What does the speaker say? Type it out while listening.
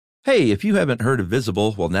Hey, if you haven't heard of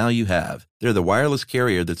Visible, well, now you have. They're the wireless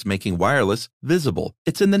carrier that's making wireless visible.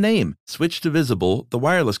 It's in the name. Switch to Visible, the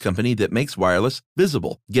wireless company that makes wireless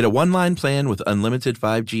visible. Get a one-line plan with unlimited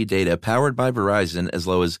 5G data powered by Verizon as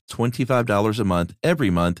low as $25 a month every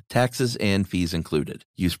month, taxes and fees included.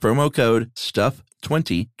 Use promo code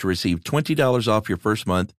STUFF20 to receive $20 off your first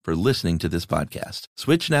month for listening to this podcast.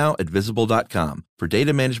 Switch now at Visible.com. For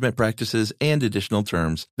data management practices and additional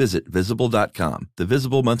terms, visit Visible.com. The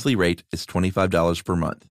Visible monthly rate is $25 per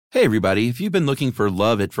month. Hey everybody, if you've been looking for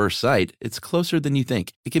love at first sight, it's closer than you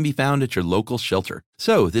think. It can be found at your local shelter.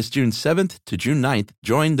 So this June 7th to June 9th,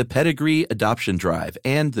 join the Pedigree Adoption Drive,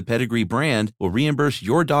 and the Pedigree brand will reimburse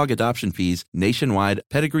your dog adoption fees nationwide.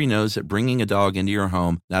 Pedigree knows that bringing a dog into your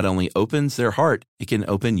home not only opens their heart, it can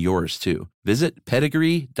open yours too. Visit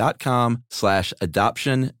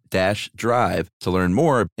pedigree.com/adoption-drive to learn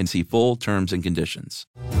more and see full terms and conditions.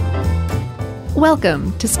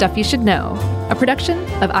 Welcome to Stuff You Should Know, a production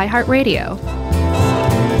of iHeartRadio.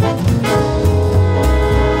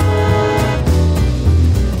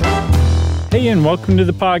 Hey, and welcome to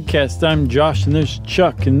the podcast. I'm Josh, and there's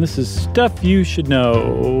Chuck, and this is Stuff You Should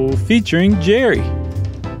Know, featuring Jerry.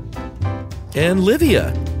 And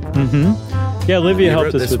Livia. Yeah, Livia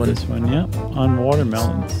helped us with this one, yeah, on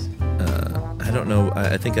watermelons. I don't know.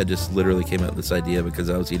 I think I just literally came up with this idea because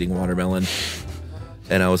I was eating watermelon.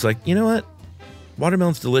 And I was like, you know what?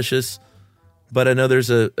 Watermelon's delicious, but I know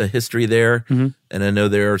there's a history there, and I know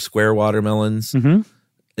there are square watermelons,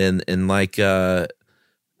 and like I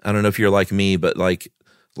don't know if you're like me, but like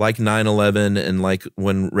 9/11 and like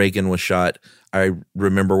when Reagan was shot, I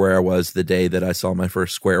remember where I was the day that I saw my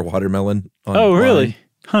first square watermelon. Oh, really?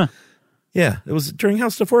 Huh? Yeah, it was during How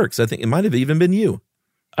Stuff Works. I think it might have even been you.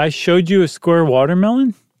 I showed you a square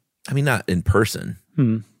watermelon? I mean, not in person.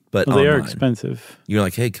 But well, they are expensive. You're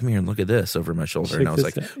like, hey, come here and look at this over my shoulder. And I was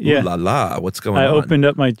like, yeah. Ooh la la, what's going on? I opened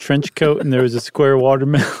up my trench coat and there was a square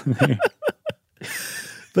watermelon there.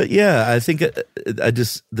 But yeah, I think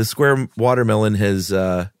the square watermelon has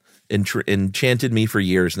enchanted me for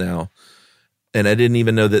years now. And I didn't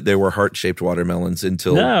even know that there were heart-shaped watermelons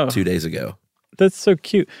until 2 days ago. That's so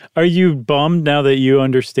cute. Are you bummed now that you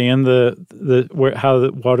understand how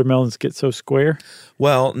the watermelons get so square?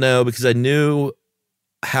 Well, no, because I knew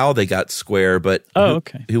how they got square, but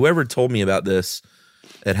whoever told me about this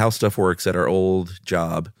at How Stuff Works at our old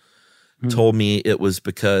job told me it was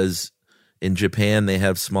because in Japan they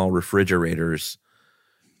have small refrigerators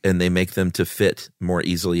and they make them to fit more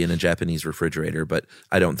easily in a Japanese refrigerator, but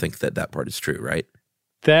I don't think that part is true, right?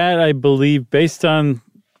 That, I believe, based on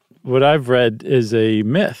what I've read, is a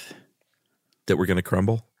myth. That we're going to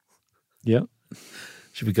crumble? Yep.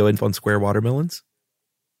 Should we go in on square watermelons?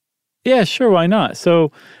 Yeah, sure. Why not?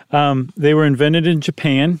 So they were invented in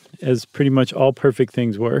Japan, as pretty much all perfect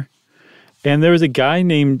things were. And there was a guy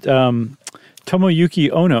named Tomoyuki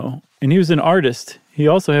Ono, and he was an artist. He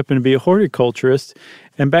also happened to be a horticulturist.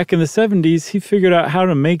 And back in the 70s, he figured out how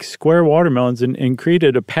to make square watermelons and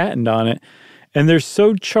created a patent on it. And they're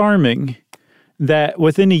so charming that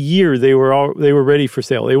within a year they were ready for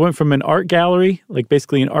sale. They went from an art gallery, like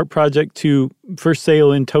basically an art project, to first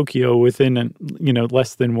sale in Tokyo within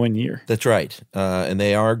less than 1 year. That's right, and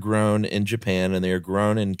they are grown in Japan, and they are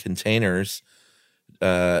grown in containers,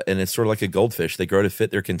 and it's sort of like a goldfish. They grow to fit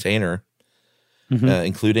their container,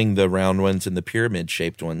 including the round ones and the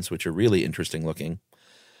pyramid-shaped ones, which are really interesting looking.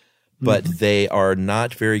 But they are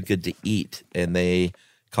not very good to eat, and they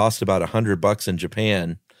cost about $100 in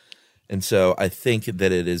Japan. And so I think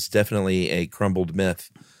that it is definitely a crumbled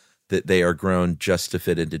myth that they are grown just to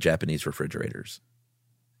fit into Japanese refrigerators.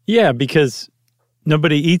 Yeah, because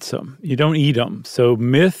nobody eats them. You don't eat them. So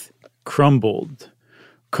myth crumbled.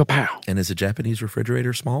 Kapow. And is a Japanese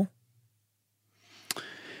refrigerator small?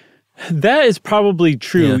 That is probably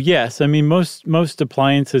true, yes. I mean, most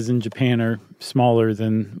appliances in Japan are smaller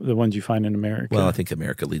than the ones you find in America. Well, I think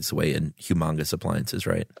America leads the way in humongous appliances,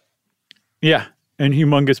 right? Yeah. And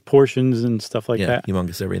humongous portions and stuff like that. Yeah,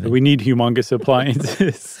 humongous everything. We need humongous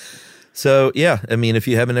appliances. So, yeah, I mean, if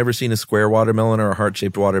you haven't ever seen a square watermelon or a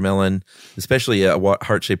heart-shaped watermelon, especially a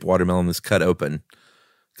heart-shaped watermelon that's cut open,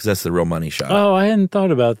 because that's the real money shot. Oh, I hadn't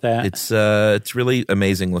thought about that. It's really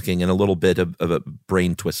amazing looking and a little bit of a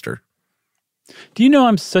brain twister. Do you know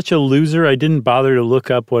I'm such a loser? I didn't bother to look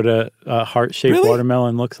up what a heart-shaped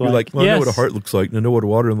watermelon looks like. You're like, well, I know what a heart looks like, and I know what a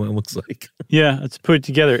watermelon looks like. Yeah, let's put it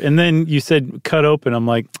together. And then you said cut open. I'm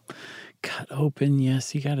like, cut open?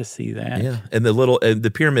 Yes, you got to see that. Yeah, and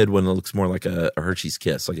the pyramid one looks more like a Hershey's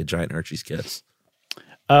Kiss, like a giant Hershey's Kiss.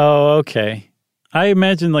 Oh, okay. I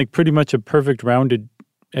imagine like pretty much a perfect rounded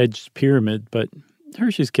edged pyramid, but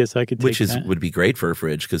Hershey's Kiss, I could take that. Would be great for a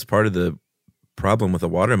fridge, because part of the problem with a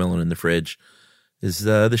watermelon in the fridge is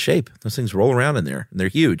the shape. Those things roll around in there, and they're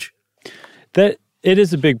huge. That it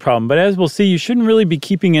is a big problem, but as we'll see, you shouldn't really be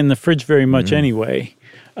keeping in the fridge very much anyway.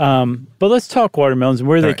 But let's talk watermelons and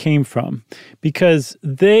where they came from, because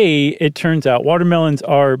it turns out, watermelons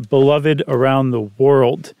are beloved around the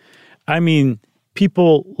world. I mean,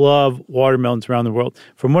 people love watermelons around the world.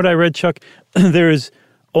 From what I read, Chuck, there's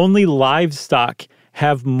only livestock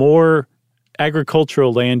have more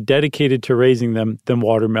agricultural land dedicated to raising them than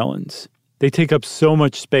watermelons. They take up so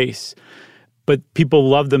much space, but people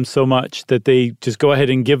love them so much that they just go ahead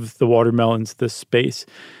and give the watermelons this space.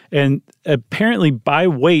 And apparently by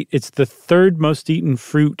weight, it's the third most eaten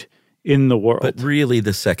fruit in the world. But really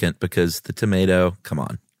the second, because the tomato, come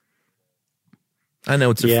on. I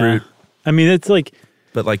know it's a fruit. I mean, it's like...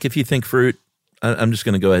 But like if you think fruit, I'm just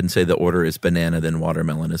going to go ahead and say the order is banana, then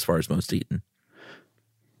watermelon as far as most eaten.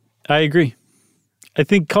 I agree. I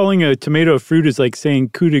think calling a tomato a fruit is like saying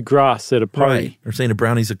coup de grace at a party. Right. Or saying a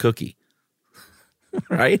brownie's a cookie.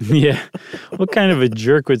 Right? Yeah. What kind of a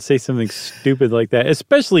jerk would say something stupid like that,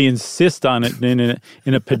 especially insist on it in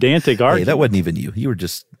a pedantic argument? Hey, that wasn't even you.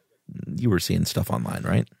 You were seeing stuff online,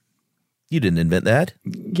 right? You didn't invent that.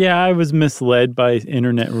 Yeah, I was misled by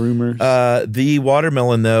internet rumors. The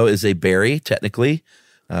watermelon, though, is a berry, technically,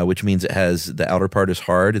 which means it has the outer part is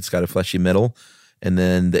hard. It's got a fleshy middle. And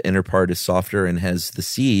then the inner part is softer and has the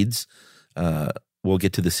seeds. We'll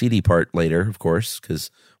get to the seedy part later, of course, because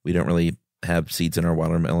we don't really have seeds in our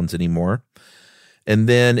watermelons anymore. And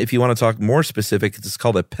then if you want to talk more specific, it's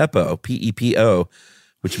called a pepo, P-E-P-O,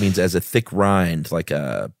 which means as a thick rind, like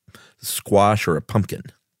a squash or a pumpkin.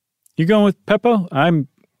 You going with pepo?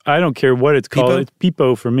 I don't care what it's called. It's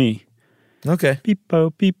pepo for me. Okay.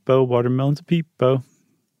 Pepo, watermelon's a pepo.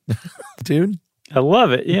 Dude. I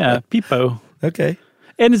love it. Yeah, pepo. Okay.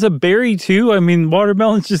 And it's a berry, too. I mean,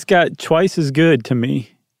 watermelons just got twice as good to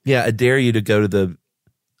me. Yeah, I dare you to go to the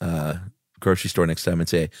grocery store next time and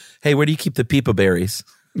say, hey, where do you keep the peepa berries?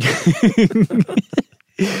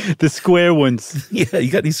 The square ones. Yeah,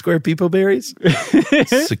 you got any square peepa berries?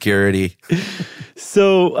 Security.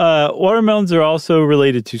 So watermelons are also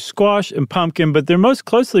related to squash and pumpkin, but they're most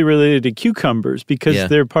closely related to cucumbers because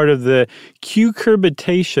they're part of the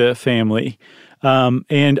Cucurbitaceae family.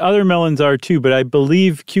 And other melons are too, but I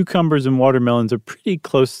believe cucumbers and watermelons are pretty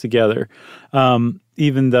close together,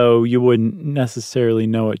 even though you wouldn't necessarily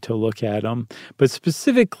know it to look at them. But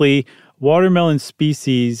specifically, watermelon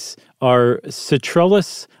species are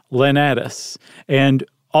Citrullus lanatus, and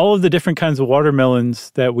all of the different kinds of watermelons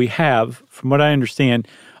that we have, from what I understand,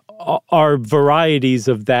 are varieties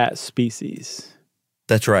of that species.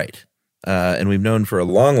 That's right. And we've known for a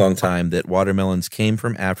long, long time that watermelons came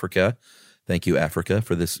from Africa. Thank you, Africa,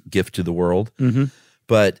 for this gift to the world. Mm-hmm.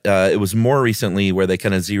 But it was more recently where they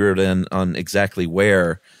kind of zeroed in on exactly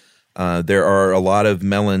where. There are a lot of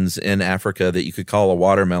melons in Africa that you could call a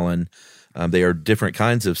watermelon. They are different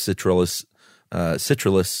kinds of Citrullus?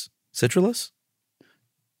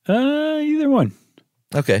 Either one.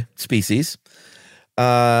 Okay, species.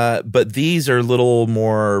 But these are a little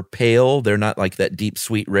more pale. They're not like that deep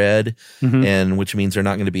sweet red, and which means they're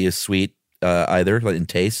not going to be as sweet either in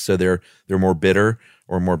taste. So they're more bitter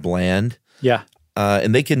or more bland. Yeah.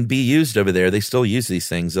 And they can be used over there. They still use these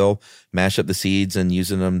things. They'll mash up the seeds and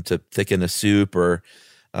using them to thicken a soup, or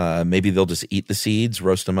maybe they'll just eat the seeds,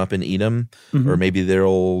 roast them up and eat them, or maybe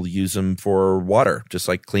they'll use them for water, just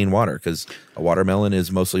like clean water, because a watermelon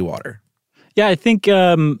is mostly water. Yeah, I think,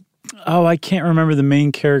 I can't remember the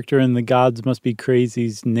main character in The Gods Must Be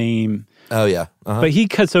Crazy's name. Oh, yeah. But he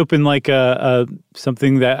cuts open like a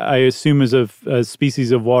something that I assume is a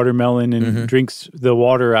species of watermelon and drinks the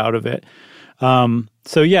water out of it.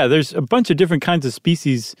 So, yeah, there's a bunch of different kinds of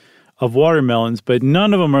species of watermelons, but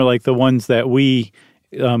none of them are like the ones that we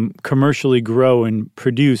commercially grow and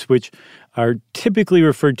produce, which are typically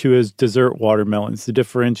referred to as dessert watermelons to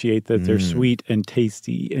differentiate that they're sweet and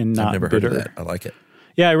tasty and not bitter. I've never heard of that. I like it.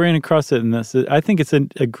 Yeah, I ran across it in this. I think it's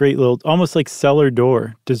a great little, almost like cellar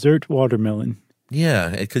door, dessert watermelon. Yeah,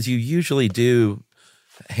 because you usually do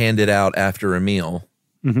hand it out after a meal.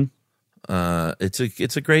 It's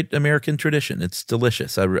a great American tradition. It's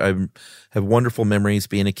delicious. I have wonderful memories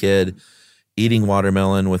being a kid, eating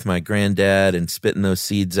watermelon with my granddad and spitting those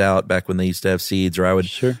seeds out back when they used to have seeds, or I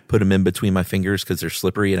would put them in between my fingers because they're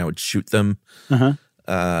slippery and I would shoot them.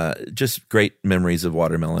 Just great memories of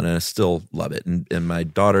watermelon, and I still love it. And my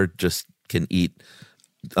daughter just can eat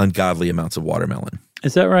ungodly amounts of watermelon.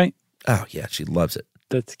 Is that right? Oh, yeah. She loves it.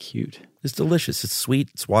 That's cute. It's delicious. It's sweet.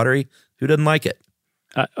 It's watery. Who doesn't like it?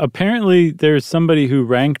 Apparently, there's somebody who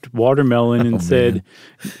ranked watermelon and said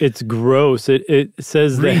it's gross. It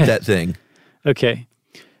says Read that thing. Okay.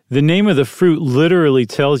 The name of the fruit literally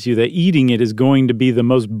tells you that eating it is going to be the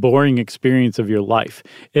most boring experience of your life.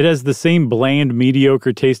 It has the same bland,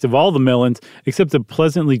 mediocre taste of all the melons, except the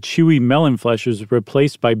pleasantly chewy melon flesh is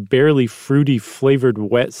replaced by barely fruity, flavored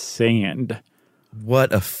wet sand.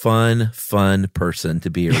 What a fun person to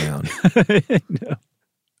be around. No.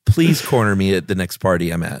 Please corner me at the next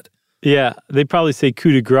party I'm at. Yeah, they probably say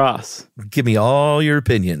coup de grace. Give me all your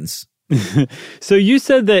opinions. So you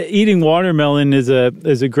said that eating watermelon is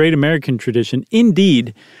a great American tradition.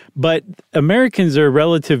 Indeed, but Americans are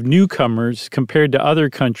relative newcomers compared to other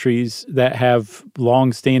countries that have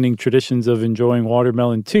long-standing traditions of enjoying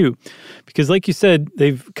watermelon too. Because like you said,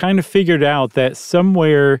 they've kind of figured out that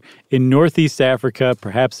somewhere in Northeast Africa,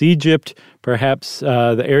 perhaps Egypt, perhaps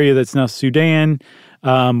the area that's now Sudan,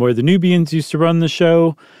 where the Nubians used to run the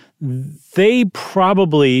show, they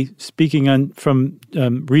probably, speaking from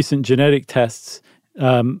recent genetic tests,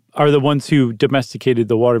 are the ones who domesticated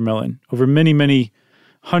the watermelon over many, many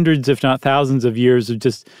hundreds, if not thousands of years of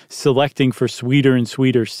just selecting for sweeter and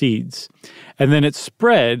sweeter seeds. And then it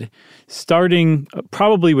spread, starting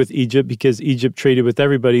probably with Egypt, because Egypt traded with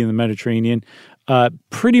everybody in the Mediterranean,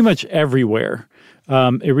 pretty much everywhere.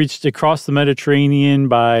 It reached across the Mediterranean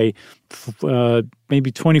by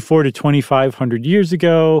maybe 24 to 2,500 years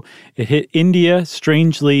ago. It hit India,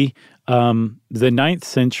 strangely, the 9th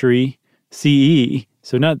century CE,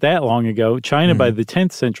 so not that long ago. China by the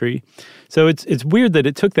 10th century. So it's weird that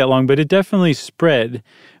it took that long, but it definitely spread.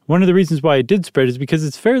 One of the reasons why it did spread is because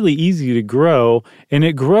it's fairly easy to grow, and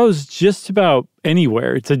it grows just about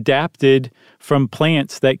anywhere. It's adapted from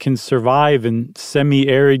plants that can survive in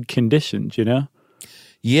semi-arid conditions, you know?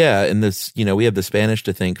 Yeah, and this, we have the Spanish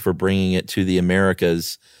to thank for bringing it to the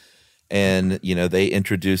Americas, and, they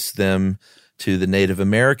introduced them to the Native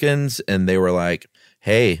Americans, and they were like,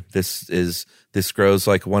 hey, this grows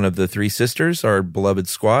like one of the three sisters, our beloved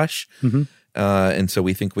squash, and so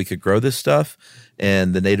we think we could grow this stuff,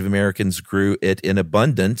 and the Native Americans grew it in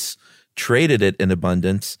abundance, traded it in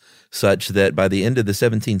abundance, such that by the end of the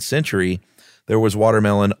 17th century, there was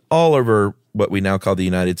watermelon all over what we now call the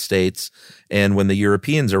United States. And when the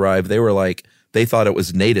Europeans arrived, they thought it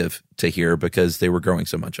was native to here because they were growing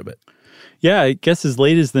so much of it. Yeah, I guess as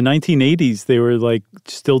late as the 1980s, they were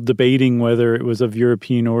still debating whether it was of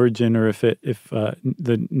European origin or if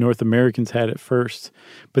the North Americans had it first.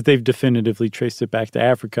 But they've definitively traced it back to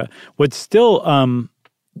Africa. What's still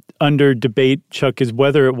under debate, Chuck, is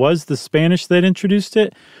whether it was the Spanish that introduced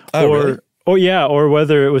it, really? or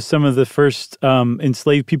whether it was some of the first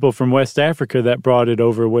enslaved people from West Africa that brought it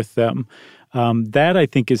over with them. That, I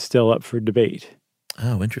think, is still up for debate.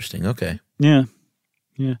 Oh, interesting. Okay. Yeah.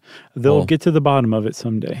 They'll get to the bottom of it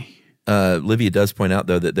someday. Livia does point out,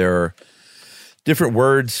 though, that there are different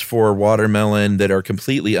words for watermelon that are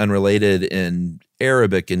completely unrelated in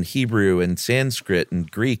Arabic and Hebrew and Sanskrit and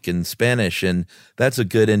Greek and Spanish, and that's a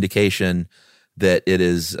good indication that it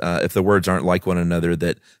is, if the words aren't like one another,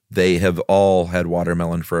 that they have all had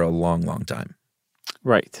watermelon for a long, long time.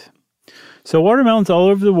 Right. So watermelons all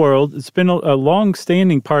over the world. It's been a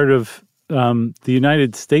long-standing part of the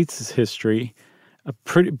United States' history,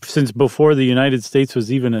 since before the United States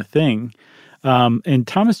was even a thing. And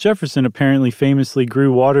Thomas Jefferson apparently famously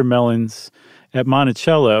grew watermelons at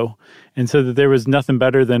Monticello and said that there was nothing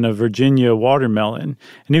better than a Virginia watermelon.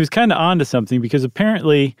 And he was kind of onto something because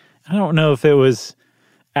apparently, I don't know if it was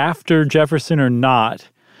after Jefferson or not,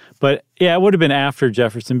 but yeah, it would have been after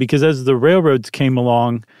Jefferson because as the railroads came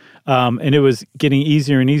along and it was getting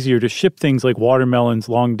easier and easier to ship things like watermelons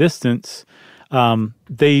long distance,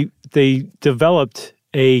 they developed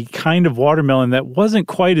a kind of watermelon that wasn't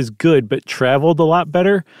quite as good but traveled a lot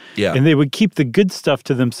better. Yeah. And they would keep the good stuff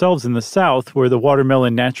to themselves in the South where the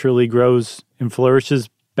watermelon naturally grows and flourishes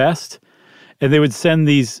best. And they would send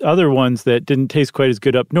these other ones that didn't taste quite as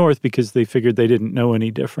good up north because they figured they didn't know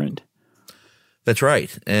any different. That's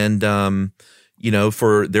right. And,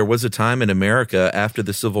 there was a time in America after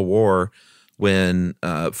the Civil War when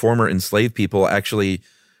former enslaved people actually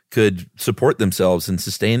could support themselves and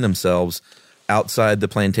sustain themselves outside the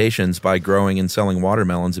plantations by growing and selling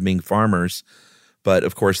watermelons and being farmers. But,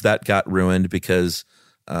 of course, that got ruined because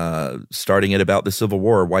starting at about the Civil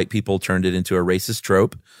War, white people turned it into a racist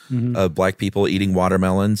trope of black people eating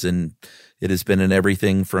watermelons, and it has been in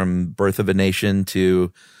everything from Birth of a Nation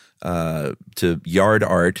to yard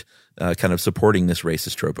art, kind of supporting this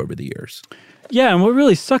racist trope over the years. Yeah, and what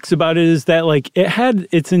really sucks about it is that it had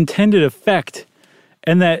its intended effect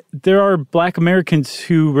and that there are Black Americans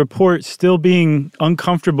who report still being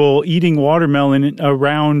uncomfortable eating watermelon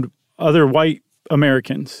around other white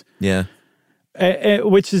Americans. Yeah.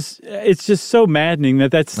 Which is, it's just so maddening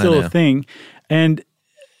that that's still a thing. And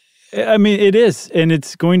I mean, it is, and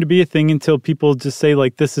it's going to be a thing until people just say,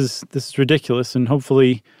 like, this is ridiculous. And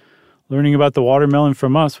hopefully learning about the watermelon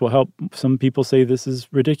from us will help some people say this is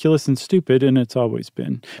ridiculous and stupid, and it's always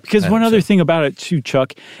been. Because one other thing about it, too,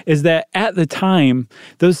 Chuck, is that at the time,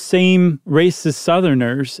 those same racist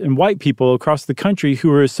Southerners and white people across the country who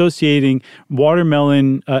were associating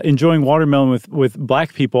watermelon, enjoying watermelon with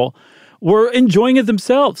Black people, were enjoying it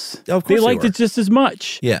themselves. Of course they liked it just as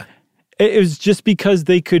much. Yeah. It was just because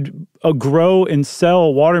they could grow and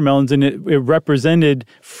sell watermelons, and it represented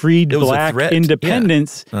freed Black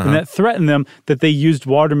independence, and that threatened them, that they used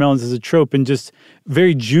watermelons as a trope and just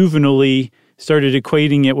very juvenilely started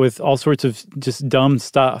equating it with all sorts of just dumb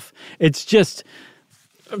stuff. It's just,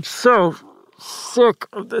 I'm so sick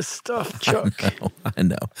of this stuff, Chuck. I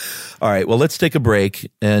know. All right, well, let's take a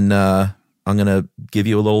break, and I'm going to give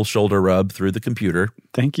you a little shoulder rub through the computer.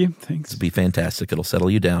 Thank you. Thanks. It'll be fantastic. It'll settle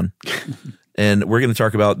you down. And we're going to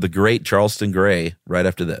talk about the great Charleston Gray right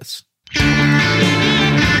after this.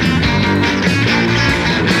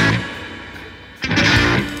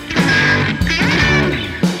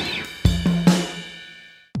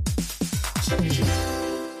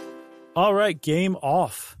 All right, game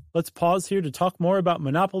off. Let's pause here to talk more about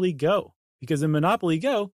Monopoly Go. Because in Monopoly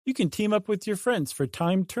Go, you can team up with your friends for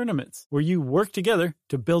timed tournaments where you work together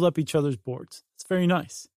to build up each other's boards. It's very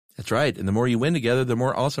nice. That's right. And the more you win together, the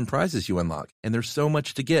more awesome prizes you unlock. And there's so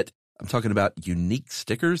much to get. I'm talking about unique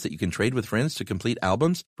stickers that you can trade with friends to complete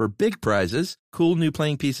albums for big prizes, cool new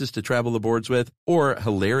playing pieces to travel the boards with, or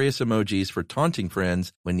hilarious emojis for taunting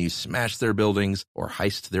friends when you smash their buildings or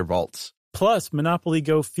heist their vaults. Plus, Monopoly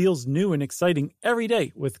Go feels new and exciting every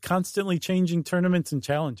day with constantly changing tournaments and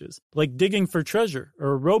challenges, like digging for treasure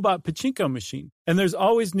or a robot pachinko machine. And there's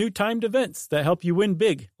always new timed events that help you win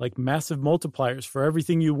big, like massive multipliers for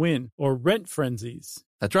everything you win or rent frenzies.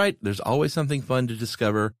 That's right. There's always something fun to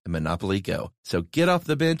discover in Monopoly Go. So get off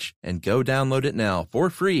the bench and go download it now for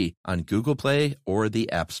free on Google Play or the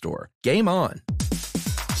App Store. Game on!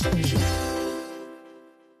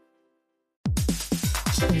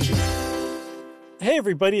 Hey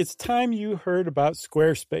everybody, it's time you heard about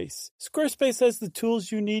Squarespace. Squarespace has the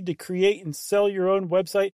tools you need to create and sell your own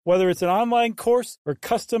website. Whether it's an online course or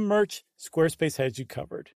custom merch, Squarespace has you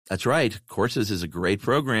covered. That's right. Courses is a great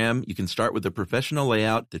program. You can start with a professional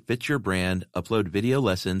layout that fits your brand, upload video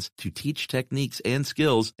lessons to teach techniques and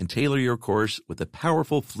skills, and tailor your course with a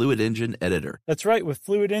powerful Fluid Engine editor. That's right. With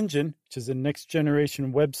Fluid Engine, which is a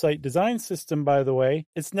next-generation website design system, by the way,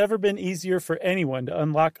 it's never been easier for anyone to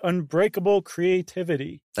unlock unbreakable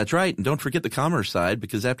creativity. That's right. And don't forget the commerce side,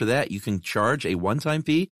 because after that, you can charge a one-time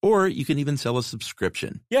fee, or you can even sell a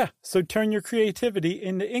subscription. Yeah, so turn your creativity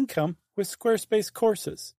into income with Squarespace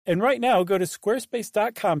courses. And right now, go to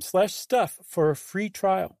squarespace.com/stuff for a free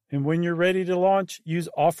trial. And when you're ready to launch, use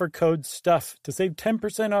offer code STUFF to save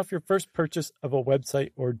 10% off your first purchase of a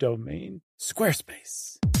website or domain.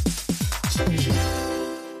 Squarespace.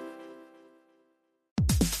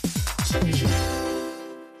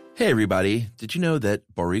 Hey everybody, did you know that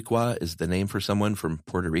Boricua is the name for someone from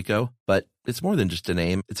Puerto Rico? But it's more than just a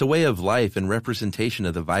name. It's a way of life and representation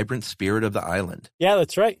of the vibrant spirit of the island. Yeah,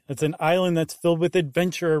 that's right. It's an island that's filled with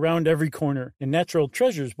adventure around every corner and natural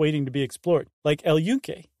treasures waiting to be explored, like El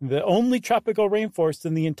Yunque, the only tropical rainforest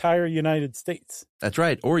in the entire United States. That's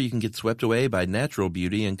right. Or you can get swept away by natural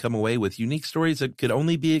beauty and come away with unique stories that could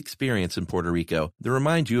only be experienced in Puerto Rico that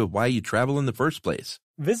remind you of why you travel in the first place.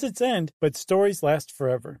 Visits end, but stories last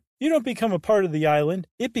forever. You don't become a part of the island,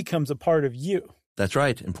 it becomes a part of you. That's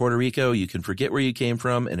right. In Puerto Rico, you can forget where you came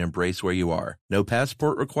from and embrace where you are. No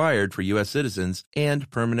passport required for U.S. citizens and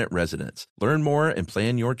permanent residents. Learn more and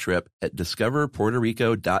plan your trip at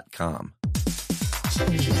discoverpuertorico.com.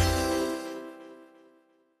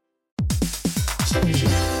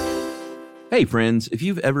 Hey friends, if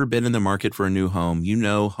you've ever been in the market for a new home, you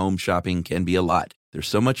know home shopping can be a lot. There's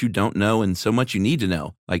so much you don't know and so much you need to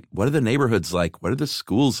know. Like, what are the neighborhoods like? What are the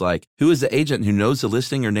schools like? Who is the agent who knows the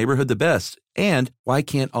listing or neighborhood the best? And why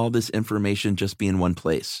can't all this information just be in one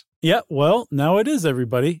place? Yeah, well, now it is,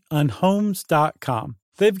 everybody, on Homes.com.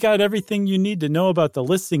 They've got everything you need to know about the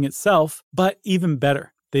listing itself, but even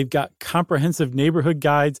better. They've got comprehensive neighborhood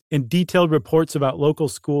guides and detailed reports about local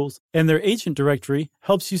schools, and their agent directory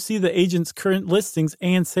helps you see the agent's current listings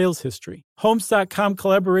and sales history. Homes.com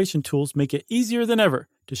collaboration tools make it easier than ever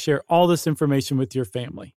to share all this information with your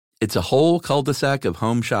family. It's a whole cul-de-sac of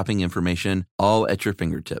home shopping information, all at your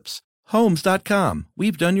fingertips. Homes.com.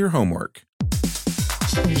 We've done your homework.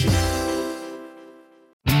 Learning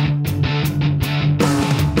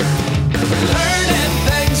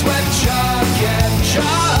things with Chuck and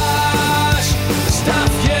Josh.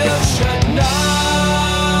 Stuff you should know.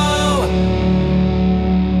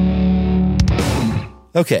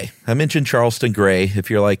 Okay, I mentioned Charleston Gray. If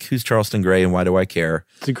you're like, who's Charleston Gray and why do I care?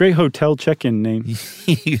 It's a great hotel check-in name.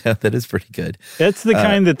 Yeah, that is pretty good. That's the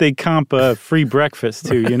kind that they comp free breakfast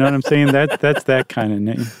to. You know what I'm saying? That's that kind of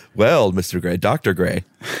name. Well, Mr. Gray, Dr. Gray,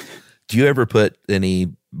 do you ever put any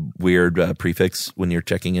weird prefix when you're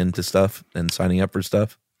checking into stuff and signing up for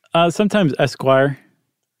stuff? Sometimes Esquire.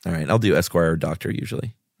 All right, I'll do Esquire or Doctor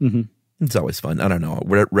usually. Mm-hmm. It's always fun. I don't know.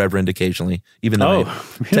 Reverend occasionally, even though I really?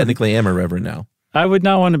 technically am a reverend now. I would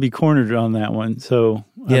not want to be cornered on that one, so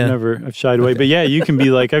Yeah. I've shied away. Okay. But yeah, you can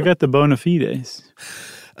be like, I've got the bona fides.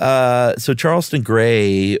 So Charleston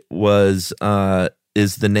Gray is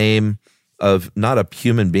the name of not a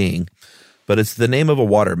human being, but it's the name of a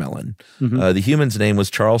watermelon. Mm-hmm. The human's name was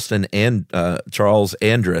Charles Andrus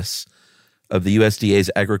of the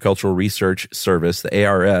USDA's Agricultural Research Service, the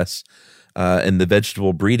ARS, and the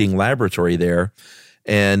vegetable breeding laboratory there.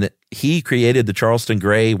 And he created the Charleston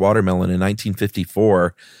Gray watermelon in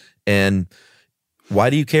 1954. And why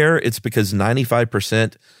do you care? It's because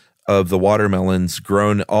 95% of the watermelons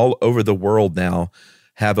grown all over the world now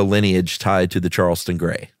have a lineage tied to the Charleston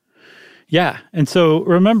Gray. Yeah. And so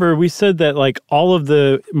remember, we said that like all of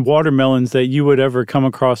the watermelons that you would ever come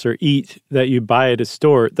across or eat that you buy at a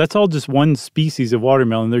store, that's all just one species of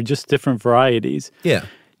watermelon. They're just different varieties. Yeah.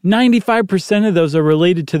 95% of those are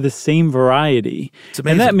related to the same variety. It's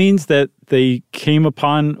amazing. And that means that they came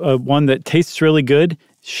upon one that tastes really good,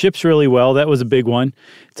 ships really well. That was a big one.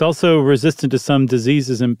 It's also resistant to some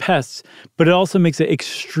diseases and pests, but it also makes it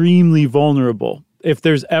extremely vulnerable. If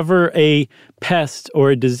there's ever a pest or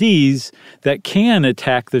a disease that can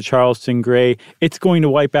attack the Charleston Gray, it's going to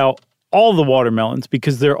wipe out all the watermelons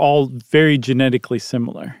because they're all very genetically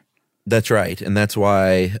similar. That's right. And that's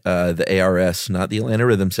why the ARS, not the Atlanta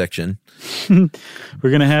Rhythm section. We're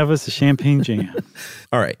going to have us a champagne jam.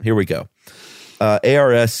 All right, here we go.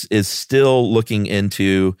 ARS is still looking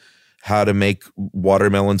into how to make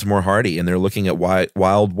watermelons more hardy, and they're looking at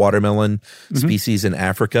wild watermelon species in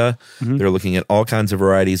Africa. Mm-hmm. They're looking at all kinds of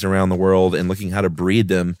varieties around the world and looking how to breed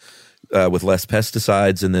them with less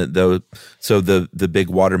pesticides, and so the big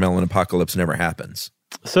watermelon apocalypse never happens.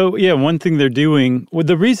 So, yeah, one thing they're doing, well,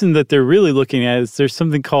 the reason that they're really looking at is there's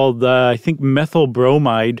something called, I think, methyl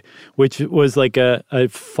bromide, which was like a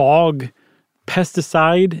fog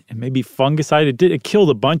pesticide and maybe fungicide. It killed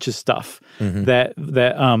a bunch of stuff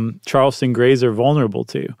that Charleston Grays are vulnerable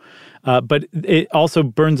to. But it also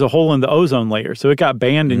burns a hole in the ozone layer. So it got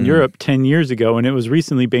banned in Europe 10 years ago, and it was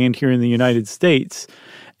recently banned here in the United States.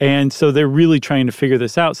 And so they're really trying to figure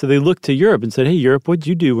this out. So they looked to Europe and said, hey, Europe, what'd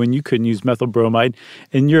you do when you couldn't use methyl bromide?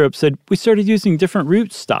 And Europe said, we started using different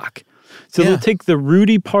root stock. So they'll take the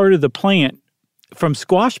rooty part of the plant from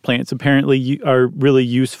squash plants, apparently are really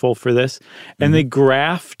useful for this. And they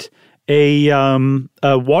graft a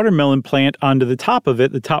watermelon plant onto the top of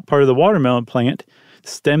it, the top part of the watermelon plant,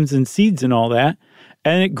 stems and seeds and all that.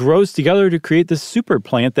 And it grows together to create this super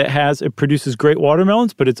plant that it produces great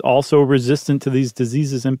watermelons, but it's also resistant to these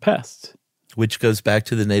diseases and pests. Which goes back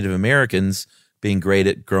to the Native Americans being great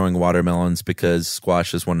at growing watermelons because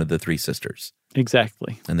squash is one of the three sisters.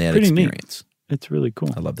 Exactly. And they had Pretty experience. Neat. It's really cool.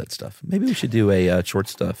 I love that stuff. Maybe we should do a short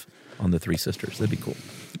stuff on the three sisters. That'd be cool.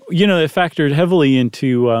 You know, it factored heavily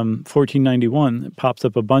into 1491. It pops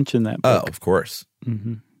up a bunch in that book. Oh, of course.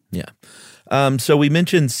 Mm-hmm. Yeah. So we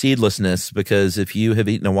mentioned seedlessness because if you have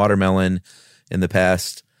eaten a watermelon in the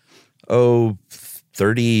past,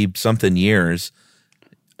 30-something years,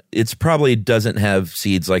 it probably doesn't have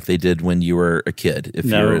seeds like they did when you were a kid, if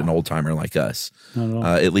you're an old-timer like us.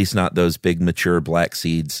 At least not those big, mature black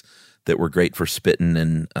seeds that were great for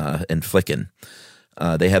spitting and flicking.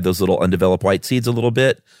 They have those little undeveloped white seeds a little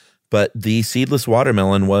bit, but the seedless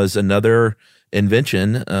watermelon was another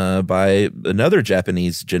invention by another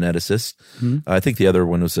Japanese geneticist. I think the other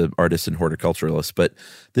one was an artist and horticulturalist, but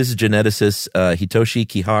this is geneticist Hitoshi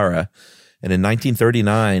Kihara, and in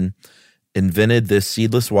 1939 invented this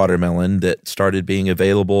seedless watermelon that started being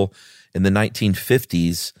available in the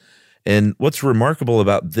 1950s. And what's remarkable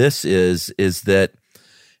about this is that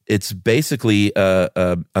it's basically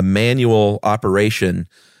a manual operation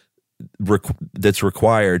that's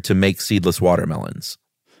required to make seedless watermelons.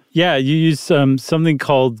 Yeah, you use something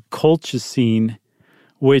called colchicine,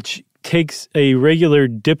 which takes a regular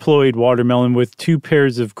diploid watermelon with two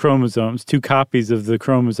pairs of chromosomes, two copies of the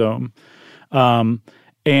chromosome,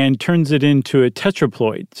 and turns it into a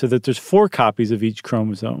tetraploid so that there's 4 copies of each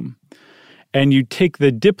chromosome. And you take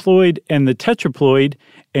the diploid and the tetraploid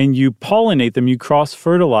and you pollinate them, you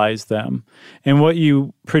cross-fertilize them. And what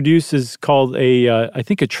you produce is called I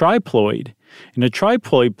think a triploid. And a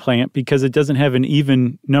triploid plant, because it doesn't have an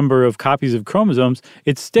even number of copies of chromosomes,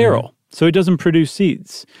 it's sterile. So it doesn't produce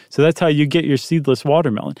seeds. So that's how you get your seedless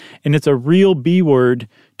watermelon. And it's a real B word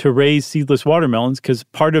to raise seedless watermelons because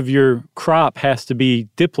part of your crop has to be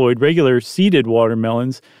diploid, regular seeded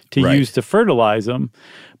watermelons to use to fertilize them.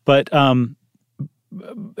 But, and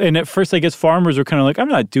at first, I guess farmers were kind of like, I'm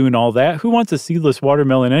not doing all that. Who wants a seedless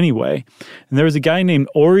watermelon anyway? And there was a guy named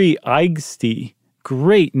Ori Eigsty.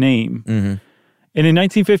 Great name. Mm-hmm. And in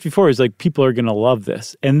 1954, it's like, people are going to love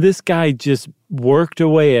this. And this guy just worked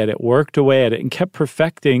away at it, and kept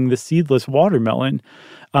perfecting the seedless watermelon.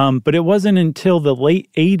 But it wasn't until the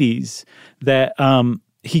late 80s that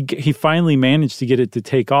he finally managed to get it to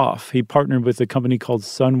take off. He partnered with a company called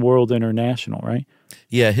Sun World International, right?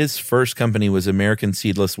 Yeah, his first company was American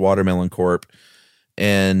Seedless Watermelon Corp.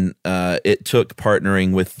 And it took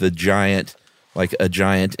partnering with the giant, like a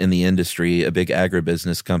giant in the industry, a big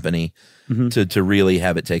agribusiness company, to really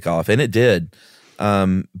have it take off. And it did.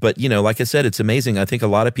 But, like I said, it's amazing. I think a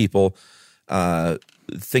lot of people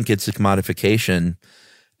think it's a commodification,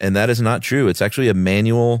 and that is not true. It's actually a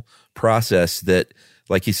manual process that,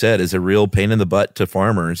 like you said, is a real pain in the butt to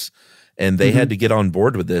farmers. And they had to get on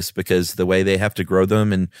board with this because the way they have to grow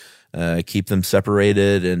them and keep them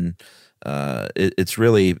separated, and it's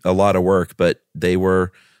really a lot of work. But they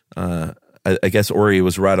were, I guess Ori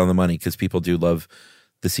was right on the money because people do love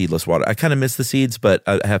the seedless water. I kind of miss the seeds, but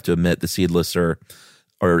I have to admit the seedless are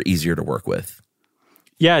easier to work with.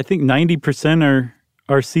 Yeah, I think 90%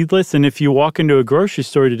 are seedless. And if you walk into a grocery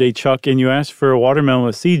store today, Chuck, and you ask for a watermelon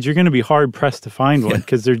with seeds, you're going to be hard-pressed to find one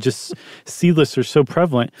because they're just seedless are so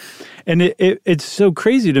prevalent. And it's so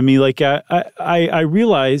crazy to me. Like, I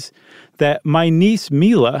realize that my niece,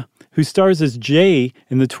 Mila, who stars as Jay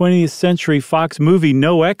in the 20th Century Fox movie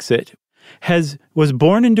No Exit, was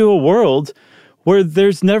born into a world where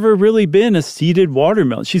there's never really been a seeded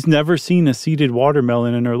watermelon. She's never seen a seeded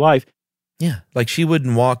watermelon in her life. Yeah, like she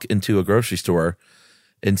wouldn't walk into a grocery store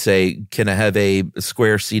and say, "Can I have a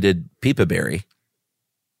square seeded peepa berry?"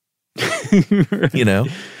 Yeah.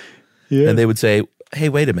 And they would say, "Hey,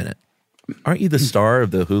 wait a minute. Aren't you the star of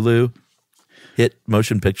the Hulu hit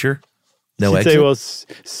motion picture? No Exit?" Say, well,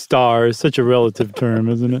 star is such a relative term,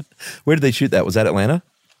 isn't it? Where did they shoot that? Was that Atlanta?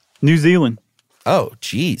 New Zealand. Oh,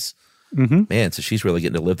 geez. Man, so she's really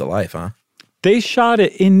getting to live the life, huh? They shot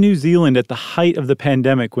it in New Zealand at the height of the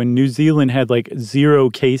pandemic when New Zealand had like 0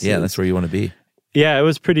 cases. Yeah, that's where you want to be. Yeah, it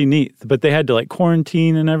was pretty neat. But they had to like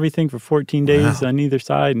quarantine and everything for 14 days on either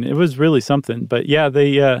side. And it was really something. But yeah,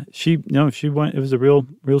 she went, it was a real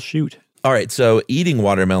shoot. All right. So eating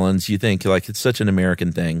watermelons, you think like it's such an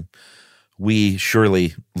American thing. We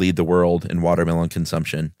surely lead the world in watermelon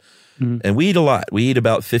consumption. And we eat a lot. We eat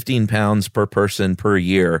about 15 pounds per person per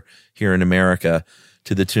year here in America,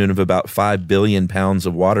 to the tune of about 5 billion pounds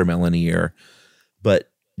of watermelon a year. But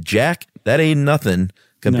Jack, that ain't nothing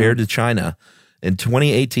compared to China. In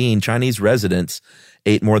 2018, Chinese residents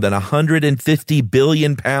ate more than 150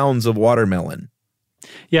 billion pounds of watermelon.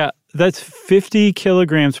 Yeah, that's 50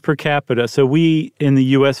 kilograms per capita. So we in the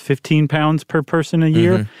U.S., 15 pounds per person a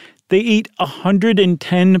year. They eat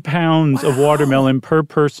 110 pounds of watermelon per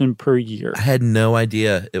person per year. I had no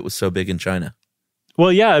idea it was so big in China.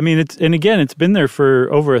 Well, yeah, I mean, it's been there for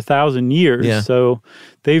over 1,000 years. Yeah. So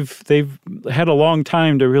they've had a long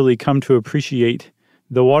time to really come to appreciate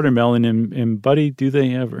the watermelon. And buddy, do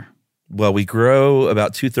they ever? Well, we grow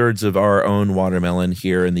about 2/3 of our own watermelon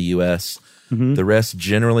here in the U.S. The rest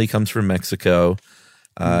generally comes from Mexico.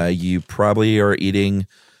 You probably are eating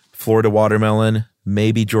Florida watermelon.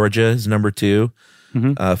 Maybe Georgia is number 2,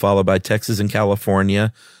 followed by Texas and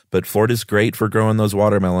California. But Florida's great for growing those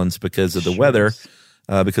watermelons because of the weather,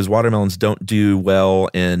 because watermelons don't do well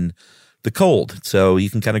in the cold. So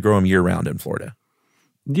you can kind of grow them year-round in Florida.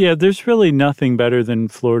 Yeah, there's really nothing better than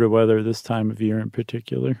Florida weather this time of year in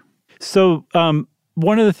particular. So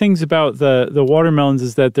one of the things about the watermelons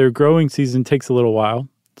is that their growing season takes a little while.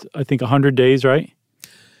 I think 100 days, right?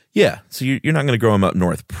 Yeah, so you're not going to grow them up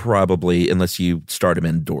north probably unless you start them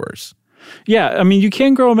indoors. Yeah, I mean, you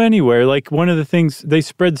can grow them anywhere. Like one of the things, they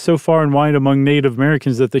spread so far and wide among Native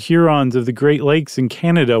Americans that the Hurons of the Great Lakes in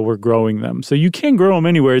Canada were growing them. So you can grow them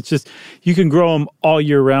anywhere. It's just you can grow them all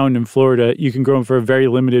year round in Florida. You can grow them for a very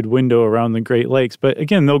limited window around the Great Lakes. But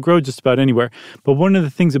again, they'll grow just about anywhere. But one of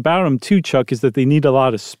the things about them too, Chuck, is that they need a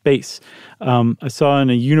lot of space. I saw on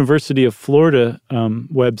a University of Florida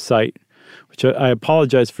website which I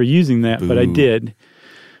apologize for using that, but I did.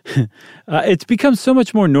 It's become so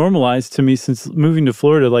much more normalized to me since moving to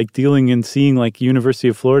Florida, like dealing and seeing like University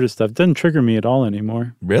of Florida stuff. It doesn't trigger me at all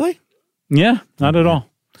anymore. Really? Yeah, not at all.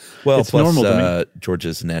 Well, it's plus normal to me.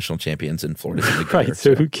 Georgia's national champions in Florida. Right,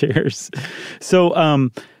 so who cares? So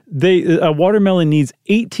a watermelon needs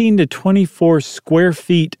 18 to 24 square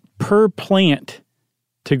feet per plant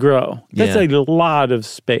to grow. That's a lot of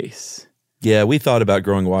space. Yeah, we thought about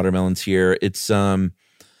growing watermelons here. It's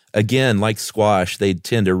again, like squash, they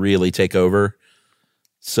tend to really take over.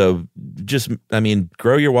 So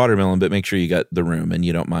grow your watermelon, but make sure you got the room and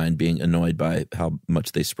you don't mind being annoyed by how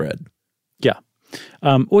much they spread. Yeah.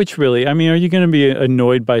 Which really, are you going to be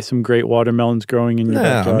annoyed by some great watermelons growing in your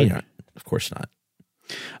backyard? Of course not.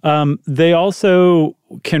 They also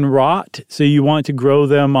can rot, so you want to grow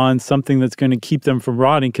them on something that's going to keep them from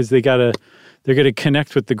rotting because they're going to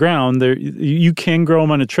connect with the ground. You can grow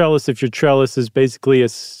them on a trellis if your trellis is basically a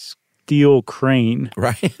steel crane.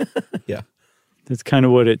 Right. Yeah. That's kind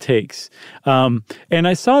of what it takes. And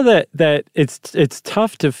I saw that it's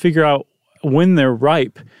tough to figure out when they're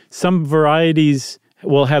ripe. Some varieties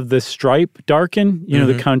will have the stripe darken,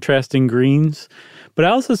 the contrasting greens. But I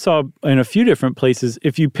also saw in a few different places,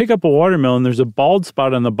 if you pick up a watermelon, there's a bald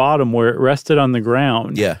spot on the bottom where it rested on the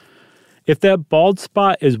ground. Yeah. If that bald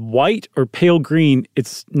spot is white or pale green,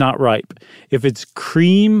 it's not ripe. If it's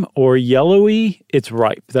cream or yellowy, it's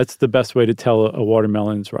ripe. That's the best way to tell a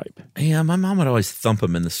watermelon's ripe. Yeah, my mom would always thump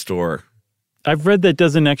them in the store. I've read that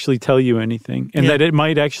doesn't actually tell you anything, and that it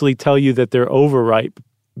might actually tell you that they're overripe.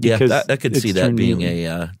 Yeah, I could see that being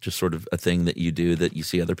just sort of a thing that you do that you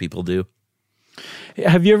see other people do.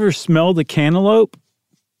 Have you ever smelled a cantaloupe?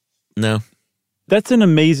 No. That's an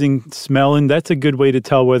amazing smell, and that's a good way to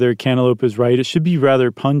tell whether a cantaloupe is right. It should be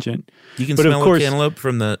rather pungent. You can smell a cantaloupe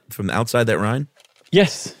from the outside that rind?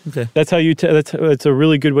 Yes. Okay. That's how you tell. That's a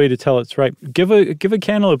really good way to tell it's ripe. Give a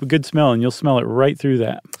cantaloupe a good smell, and you'll smell it right through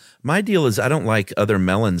that. My deal is I don't like other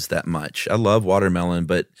melons that much. I love watermelon,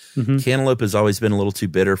 but cantaloupe has always been a little too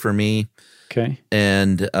bitter for me. Okay.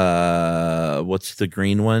 And what's the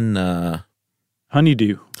green one?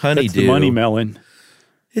 Honeydew. That's the money melon.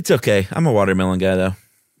 It's okay. I'm a watermelon guy, though.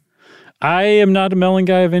 I am not a melon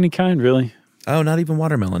guy of any kind, really. Oh, not even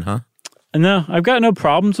watermelon, huh? No, I've got no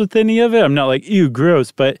problems with any of it. I'm not like, ew,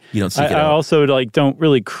 gross, but you don't seek it out. I also don't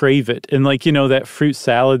really crave it. And that fruit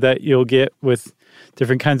salad that you'll get with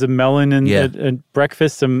different kinds of melon and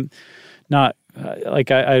breakfast, I'm not, I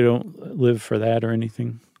don't live for that or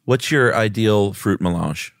anything. What's your ideal fruit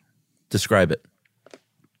melange? Describe it.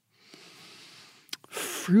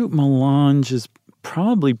 Fruit melange is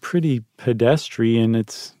probably pretty pedestrian.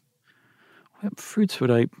 What fruits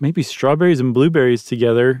would maybe strawberries and blueberries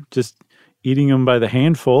together, just eating them by the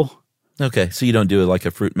handful. Okay, so you don't do it like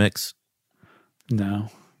a fruit mix? No.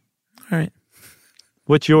 All right.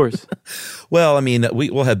 What's yours? Well,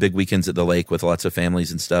 we'll have big weekends at the lake with lots of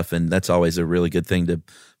families and stuff, and that's always a really good thing to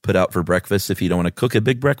put out for breakfast if you don't want to cook a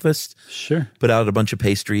big breakfast. Sure. Put out a bunch of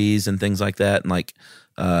pastries and things like that,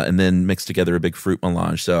 and then mix together a big fruit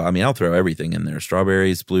melange. So, I'll throw everything in there.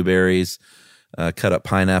 Strawberries, blueberries, cut up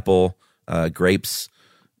pineapple, grapes,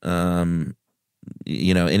 any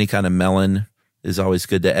kind of melon is always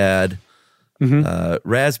good to add.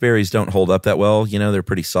 Raspberries don't hold up that well. They're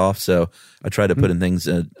pretty soft. So I try to put in things,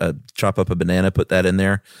 chop up a banana, put that in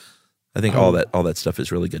there. I think all that stuff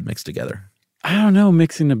is really good mixed together. I don't know.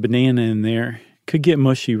 Mixing a banana in there could get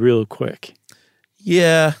mushy real quick.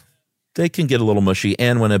 Yeah, they can get a little mushy.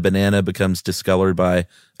 And when a banana becomes discolored by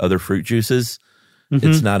other fruit juices,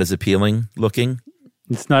 it's not as appealing looking.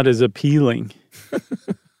 It's not as appealing.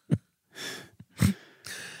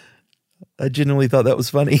 I genuinely thought that was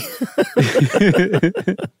funny.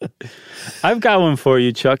 I've got one for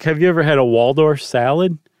you, Chuck. Have you ever had a Waldorf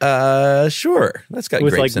salad? Sure. That's got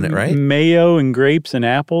with grapes in it, right? Mayo and grapes and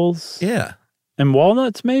apples. Yeah. And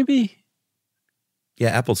walnuts, maybe? Yeah,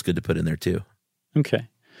 apple's good to put in there, too. Okay.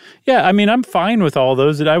 Yeah, I'm fine with all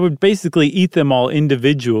those. I would basically eat them all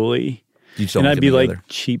individually. And I'd be like,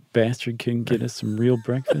 cheap bastard couldn't get us some real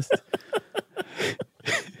breakfast.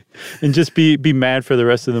 And just be mad for the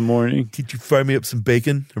rest of the morning. Could you fry me up some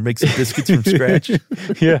bacon or make some biscuits from scratch?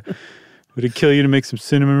 Yeah. Would it kill you to make some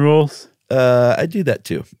cinnamon rolls? I do that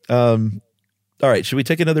too. All right. Should we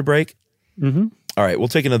take another break? Mm-hmm. All right. We'll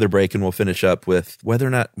take another break and we'll finish up with whether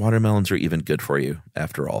or not watermelons are even good for you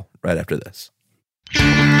after all, right after this.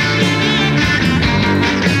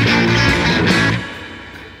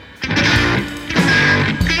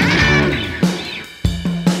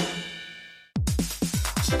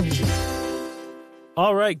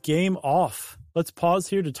 All right, game off. Let's pause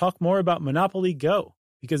here to talk more about Monopoly Go.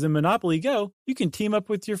 Because in Monopoly Go, you can team up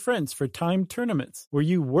with your friends for timed tournaments where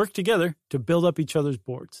you work together to build up each other's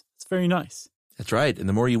boards. It's very nice. That's right. And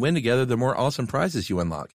the more you win together, the more awesome prizes you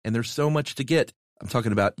unlock. And there's so much to get. I'm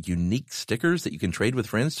talking about unique stickers that you can trade with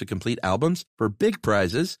friends to complete albums for big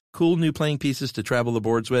prizes, cool new playing pieces to travel the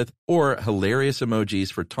boards with, or hilarious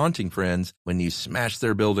emojis for taunting friends when you smash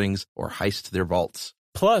their buildings or heist their vaults.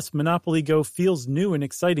 Plus, Monopoly Go feels new and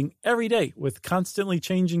exciting every day with constantly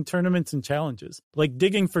changing tournaments and challenges, like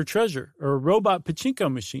digging for treasure or a robot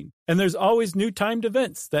pachinko machine. And there's always new timed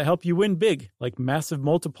events that help you win big, like massive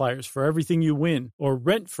multipliers for everything you win or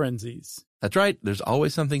rent frenzies. That's right. There's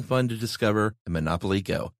always something fun to discover in Monopoly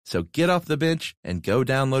Go. So get off the bench and go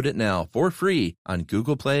download it now for free on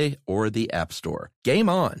Google Play or the App Store. Game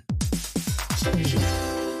on!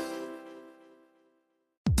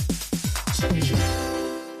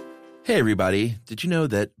 Hey everybody, did you know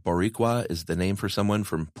that Boricua is the name for someone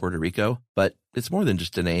from Puerto Rico? But it's more than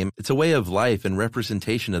just a name. It's a way of life and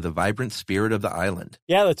representation of the vibrant spirit of the island.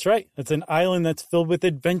 Yeah, that's right. It's an island that's filled with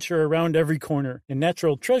adventure around every corner and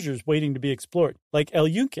natural treasures waiting to be explored, like El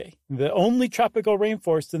Yunque, the only tropical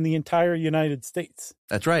rainforest in the entire United States.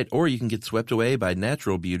 That's right. Or you can get swept away by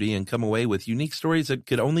natural beauty and come away with unique stories that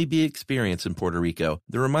could only be experienced in Puerto Rico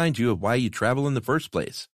that remind you of why you travel in the first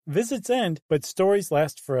place. Visits end, but stories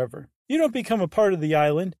last forever. You don't become a part of the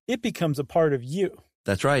island, it becomes a part of you.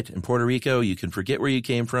 That's right. In Puerto Rico, you can forget where you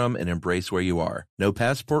came from and embrace where you are. No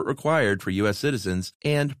passport required for U.S. citizens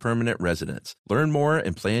and permanent residents. Learn more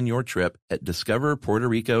and plan your trip at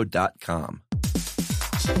discoverpuertorico.com.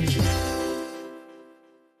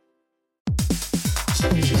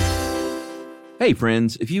 Hey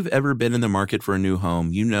friends, if you've ever been in the market for a new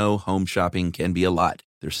home, you know home shopping can be a lot.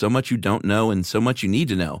 There's so much you don't know and so much you need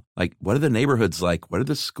to know. Like, what are the neighborhoods like? What are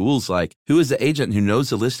the schools like? Who is the agent who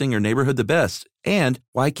knows the listing or neighborhood the best? And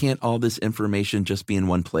why can't all this information just be in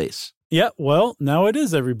one place? Yeah, well, now it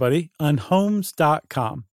is, everybody, on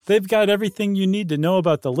Homes.com. They've got everything you need to know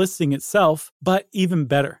about the listing itself, but even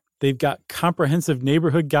better. They've got comprehensive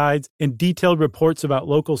neighborhood guides and detailed reports about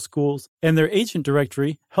local schools, and their agent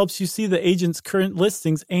directory helps you see the agent's current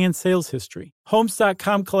listings and sales history.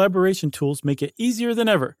 Homes.com collaboration tools make it easier than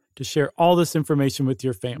ever to share all this information with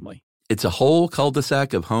your family. It's a whole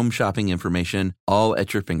cul-de-sac of home shopping information, all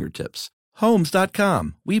at your fingertips.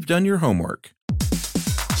 Homes.com. We've done your homework.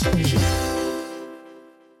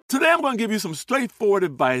 Today I'm going to give you some straightforward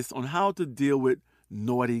advice on how to deal with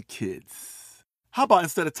naughty kids. How about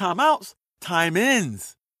instead of timeouts,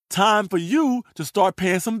 time-ins? Time for you to start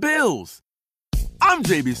paying some bills. I'm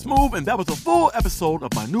JB Smoove, and that was a full episode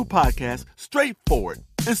of my new podcast, Straightforward,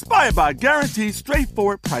 inspired by guaranteed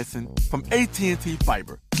straightforward pricing from AT&T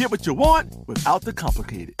Fiber. Get what you want without the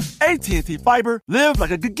complicated. AT&T Fiber, live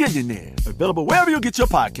like a gigillionaire. Available wherever you get your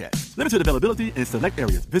podcast. Limited availability in select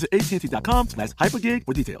areas. Visit AT&T.com/hypergig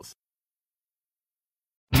for details.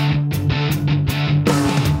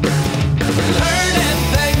 Learning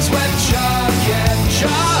things with Chuck and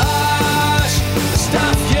Josh.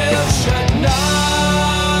 Stuff you should know.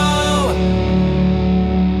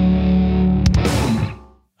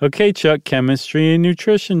 Okay, Chuck, chemistry and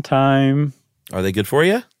nutrition time. Are they good for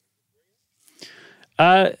you?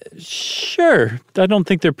 Sure. I don't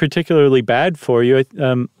think they're particularly bad for you.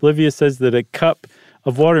 Olivia says that a cup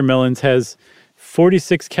of watermelons has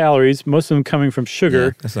 46 calories, most of them coming from sugar.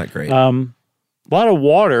 Yeah, that's not great. A lot of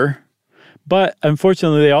water, but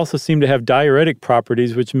unfortunately they also seem to have diuretic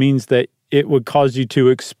properties, which means that it would cause you to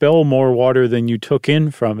expel more water than you took in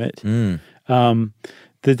from it.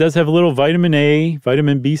 That does have a little vitamin A,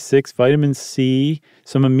 vitamin B6, vitamin C,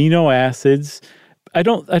 some amino acids. I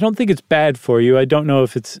don't think it's bad for you. I don't know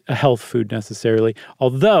if it's a health food necessarily.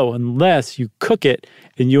 Although, unless you cook it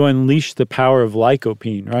and you unleash the power of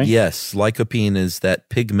lycopene, right? Yes, lycopene is that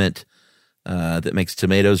pigment that makes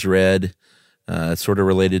tomatoes red. It's sort of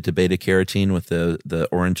related to beta carotene with the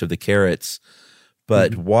orange of the carrots.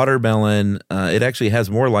 But watermelon, it actually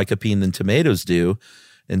has more lycopene than tomatoes do.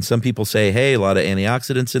 And some people say, hey, a lot of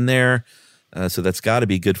antioxidants in there, so that's got to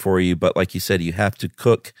be good for you. But like you said, you have to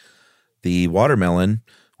cook the watermelon,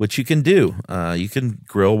 which you can do. You can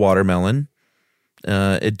grill watermelon.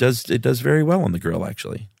 It does very well on the grill,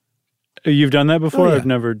 actually. You've done that before? Oh, yeah. I've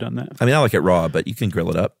never done that. I mean, I like it raw, but you can grill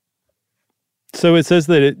it up. So it says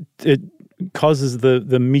that it causes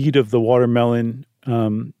the meat of the watermelon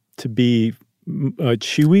to be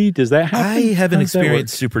chewy. Does that happen? I haven't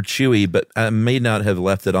experienced super chewy, but I may not have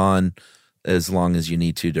left it on as long as you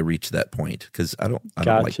need to reach that point, because I don't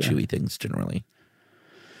like chewy things generally.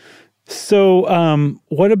 So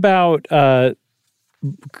what about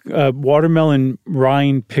watermelon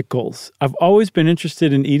rind pickles. I've always been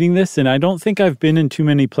interested in eating this, and I don't think I've been in too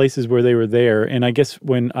many places where they were there. And I guess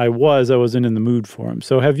when I wasn't in the mood for them.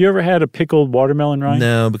 So have you ever had a pickled watermelon rind?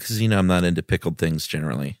 No, because, I'm not into pickled things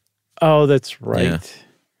generally. Oh, that's right. Yeah.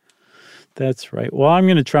 That's right. Well, I'm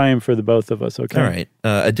going to try them for the both of us, okay? All right.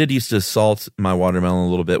 I did used to salt my watermelon a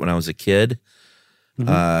little bit when I was a kid.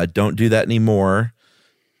 Don't do that anymore.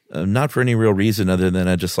 Not for any real reason other than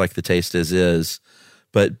I just like the taste as is.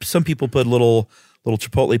 But some people put little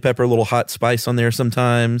chipotle pepper, a little hot spice on there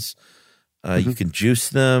sometimes. You can juice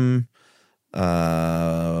them.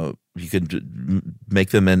 You could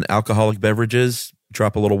make them in alcoholic beverages.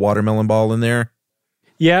 Drop a little watermelon ball in there.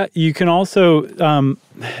 Yeah, you can also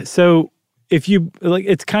so if you like,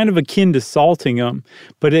 it's kind of akin to salting them,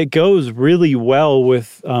 but it goes really well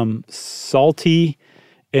with salty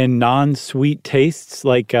and non-sweet tastes.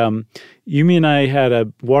 Like Yumi and I had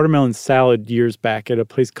a watermelon salad years back at a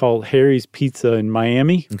place called Harry's Pizza in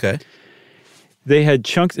Miami. Okay. They had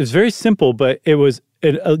chunks. It was very simple, but it was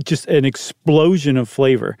just an explosion of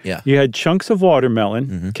flavor. Yeah. You had chunks of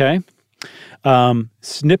watermelon, okay?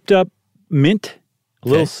 Snipped up mint, a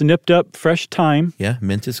little snipped up fresh thyme. Yeah,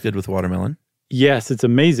 mint is good with watermelon. Yes, it's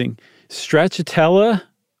amazing. Stracciatella,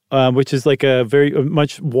 which is like a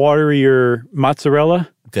much waterier mozzarella,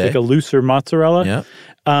 like a looser mozzarella. Yeah.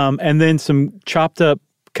 And then some chopped up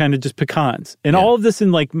kind of just pecans. And all of this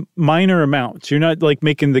in like minor amounts. You're not like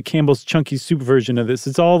making the Campbell's Chunky Soup version of this.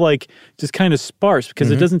 It's all like just kind of sparse because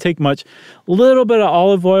it doesn't take much. A little bit of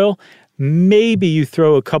olive oil. Maybe you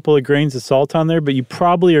throw a couple of grains of salt on there, but you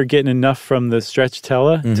probably are getting enough from the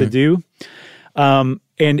stracciatella to do. And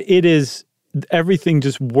it is... everything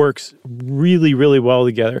just works really, really well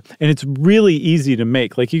together. And it's really easy to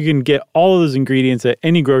make. Like you can get all of those ingredients at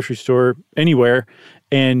any grocery store, anywhere,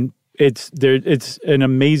 and it's an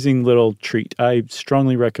amazing little treat. I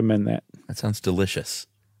strongly recommend that. That sounds delicious.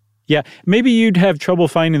 Yeah. Maybe you'd have trouble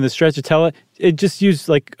finding the stracciatella. It just use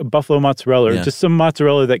like a buffalo mozzarella or just some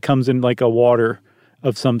mozzarella that comes in like a water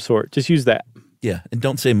of some sort. Just use that. Yeah. And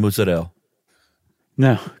don't say mozzarella.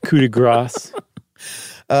 No. Coup de grace.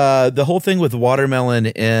 The whole thing with watermelon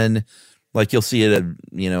in, like you'll see it at,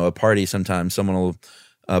 a party sometimes, someone will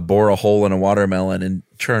bore a hole in a watermelon and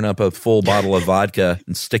churn up a full bottle of vodka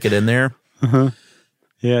and stick it in there.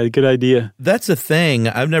 Yeah, good idea. That's a thing.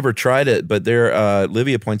 I've never tried it, but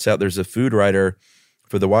Livia points out there's a food writer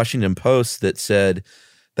for the Washington Post that said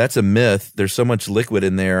that's a myth. There's so much liquid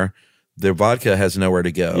in there, the vodka has nowhere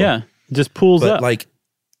to go. Yeah, it just pools up. Like,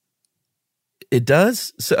 it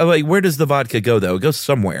does? So, like, where does the vodka go, though? It goes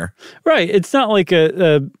somewhere. Right. It's not like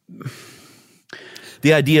a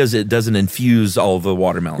The idea is it doesn't infuse all the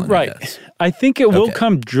watermelon. Right. I think it will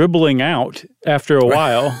come dribbling out after a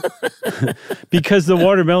while because the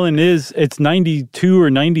watermelon it's 92 or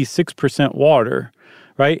 96% water,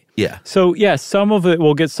 right? Yeah. So, yeah, some of it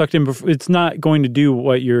will get sucked in. It's not going to do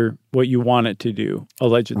what you want it to do,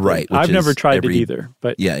 allegedly. Right. I've never tried it either.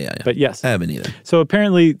 But Yeah. But yes. I haven't either. So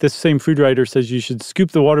apparently this same food writer says you should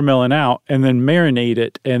scoop the watermelon out and then marinate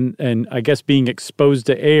it. And I guess being exposed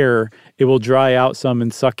to air, it will dry out some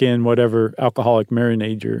and suck in whatever alcoholic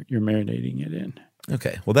marinade you're marinating it in.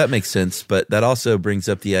 Okay. Well, that makes sense. But that also brings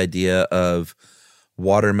up the idea of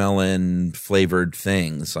watermelon flavored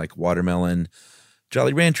things like watermelon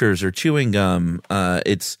Jolly Ranchers or chewing gum. I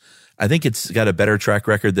think it's got a better track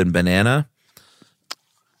record than banana.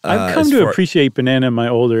 I've come to appreciate banana in my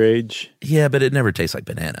older age. Yeah, but it never tastes like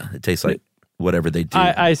banana. It tastes like whatever they do.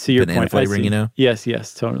 I see your banana point. flavoring,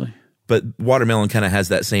 Yes, totally. But watermelon kind of has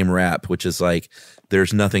that same rap, which is like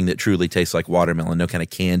there's nothing that truly tastes like watermelon, no kind of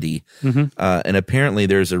candy. And apparently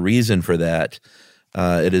there's a reason for that.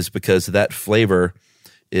 It is because that flavor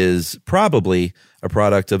is probably a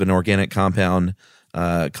product of an organic compound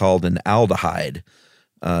called an aldehyde.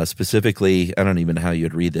 Specifically, I don't even know how you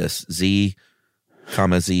would read this, Z-Z-3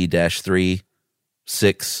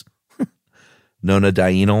 6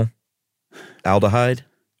 nonadienyl aldehyde.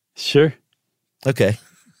 Sure. Okay.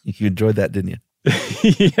 You enjoyed that, didn't you?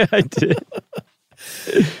 Yeah, I did.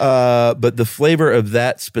 But the flavor of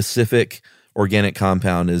that specific organic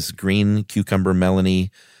compound is green cucumber melony,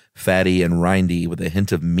 fatty, and rindy with a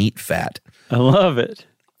hint of meat fat. I love it.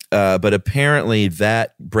 But apparently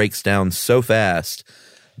that breaks down so fast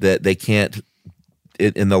that they can't,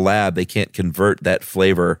 in the lab, they can't convert that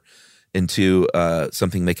flavor into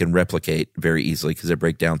something they can replicate very easily because it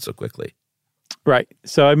breaks down so quickly. Right.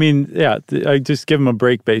 So, I mean, yeah, I just give them a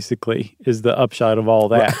break, basically, is the upshot of all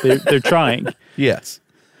that. They're trying. Yes.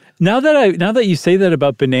 Now that you say that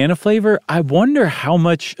about banana flavor, I wonder how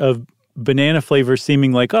much of banana flavor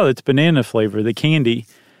seeming like, oh, it's banana flavor, the candy,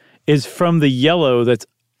 is from the yellow that's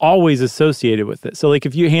always associated with it. So like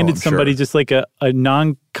if you handed somebody just like a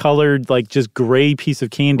non-colored, like just gray piece of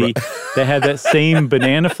candy that had that same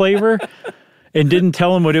banana flavor and didn't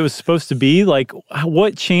tell them what it was supposed to be, like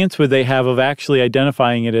what chance would they have of actually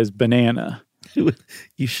identifying it as banana?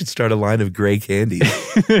 You should start a line of gray candies.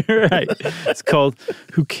 Right. It's called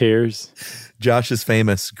Who Cares? Josh is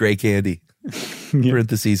famous, gray candy.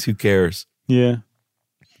 Parentheses, who cares? Yeah.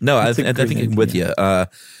 No, I think I'm with you.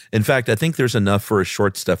 In fact, I think there's enough for a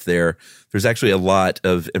short stuff there. There's actually a lot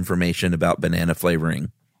of information about banana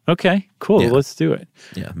flavoring. Okay, cool. Yeah. Let's do it.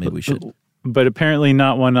 Yeah, maybe we should. But apparently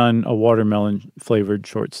not one on a watermelon flavored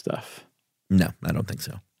short stuff. No, I don't think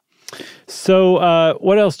so. So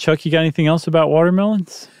what else, Chuck? You got anything else about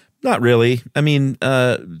watermelons? Not really. I mean,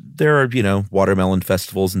 there are, watermelon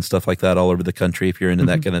festivals and stuff like that all over the country if you're into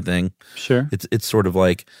that kind of thing. Sure. It's sort of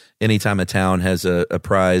like anytime a town has a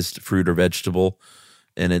prized fruit or vegetable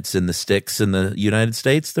and it's in the sticks in the United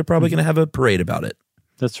States, they're probably going to have a parade about it.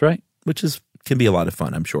 That's right. Which can be a lot of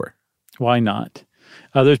fun, I'm sure. Why not?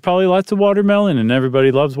 There's probably lots of watermelon and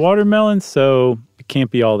everybody loves watermelon, so it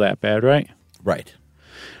can't be all that bad, right? Right.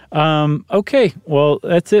 Okay, well,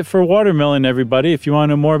 that's it for watermelon, everybody. If you want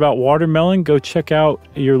to know more about watermelon, go check out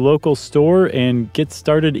your local store and get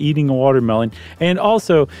started eating a watermelon. And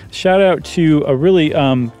also, shout out to a really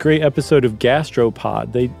great episode of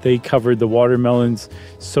Gastropod. They covered the watermelon's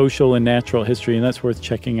social and natural history, and that's worth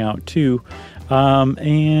checking out, too.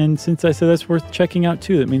 And since I said that's worth checking out,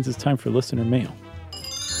 too, that means it's time for listener mail.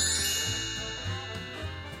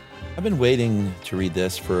 I've been waiting to read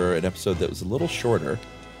this for an episode that was a little shorter,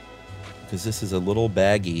 because this is a little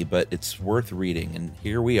baggy, but it's worth reading. And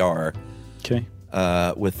here we are. Okay.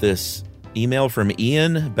 With this email from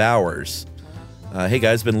Ian Bowers. Hey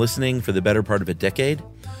guys, been listening for the better part of a decade.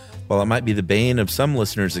 While it might be the bane of some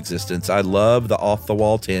listeners' existence, I love the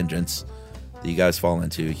off-the-wall tangents that you guys fall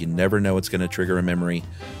into. You never know what's going to trigger a memory,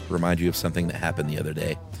 remind you of something that happened the other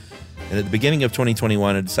day. And at the beginning of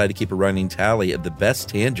 2021, I decided to keep a running tally of the best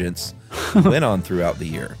tangents we went on throughout the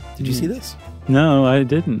year. Did you see this? No, I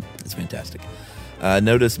didn't. It's fantastic.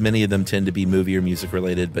 Notice many of them tend to be movie or music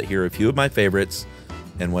related, but here are a few of my favorites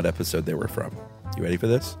and what episode they were from. You ready for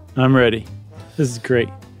this? I'm ready. This is great.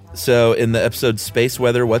 So in the episode Space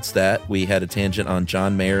Weather, What's That? We had a tangent on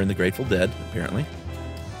John Mayer and the Grateful Dead, apparently.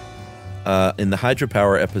 In the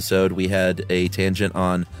Hydropower episode, we had a tangent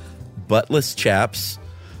on Buttless Chaps,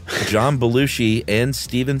 John Belushi, and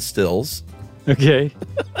Stephen Stills. Okay.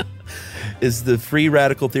 Is the free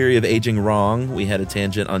radical theory of aging wrong? We had a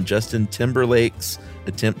tangent on Justin Timberlake's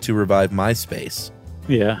attempt to revive MySpace.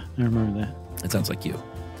 Yeah, I remember that. It sounds like you.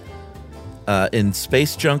 In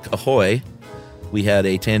Space Junk Ahoy, we had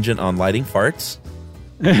a tangent on lighting farts.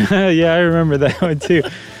 Yeah, I remember that one too.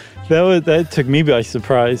 That took me by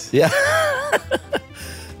surprise. Yeah.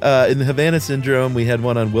 In the Havana Syndrome, we had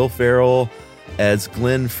one on Will Ferrell as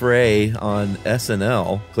Glenn Frey on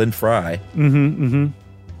SNL. Glenn Fry.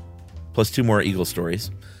 Plus two more Eagle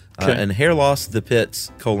stories. Okay. And Hair Loss, The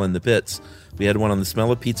Pits, the Pits. We had one on the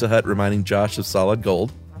smell of Pizza Hut reminding Josh of Solid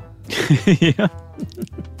Gold. Yeah.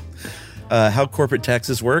 How corporate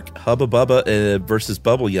taxes work. Hubba Bubba versus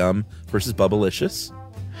Bubble Yum versus Bubblicious.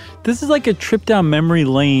 This is like a trip down memory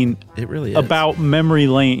lane. It really is. About memory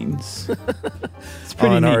lanes. It's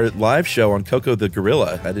pretty on neat. our live show on Coco the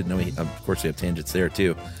Gorilla. I didn't know of course we have tangents there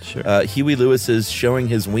too. Sure. Huey Lewis is showing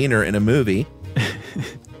his wiener in a movie.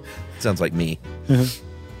 Sounds like me.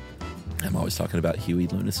 I'm always talking about Huey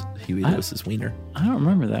Lewis's wiener. I don't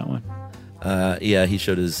remember that one. Yeah, he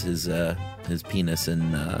showed his penis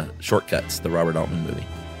in Shortcuts, the Robert Altman movie.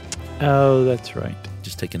 Oh, that's right.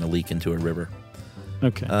 Just taking a leak into a river.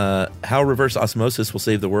 Okay. How reverse osmosis will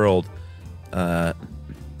save the world.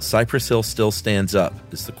 Cypress Hill still stands up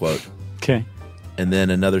is the quote. Okay. And then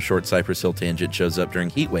another short Cypress Hill tangent shows up during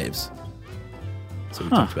heat waves. So we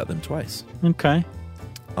talked about them twice. Okay.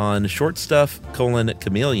 On Short Stuff,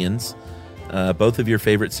 Chameleons, both of your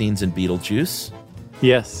favorite scenes in Beetlejuice.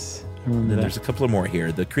 Yes. I remember And then that. there's a couple of more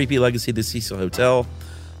here. The Creepy Legacy of the Cecil Hotel,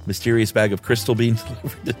 Mysterious Bag of Crystal being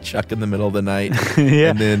delivered to Chuck in the middle of the night, Yeah.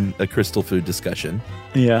 and then a crystal food discussion.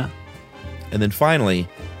 Yeah. And then finally,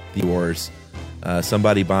 The Wars,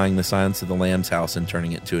 somebody buying the Silence of the Lambs house and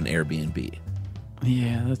turning it to an Airbnb.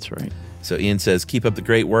 Yeah, that's right. So Ian says, keep up the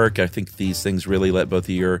great work. I think these things really let both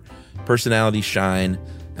of your personalities shine,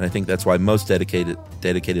 and I think that's why most dedicated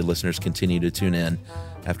listeners continue to tune in.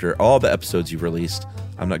 After all the episodes you've released,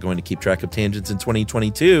 I'm not going to keep track of tangents in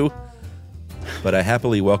 2022, but I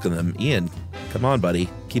happily welcome them. Ian, come on, buddy.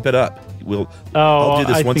 Keep it up. I'll do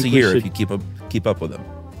this I once a think we year should- if you keep up with them.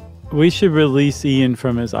 We should release Ian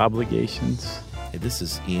from his obligations. Hey, this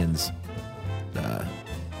is Ian's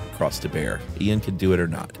cross to bear. Ian can do it or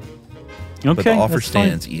not. Okay, but the offer that's fine.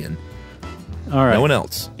 stands, Ian. All right. No one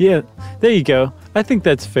else. Yeah, there you go. I think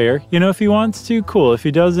that's fair. You know, if he wants to, cool. If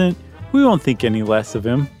he doesn't, we won't think any less of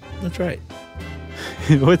him. That's right.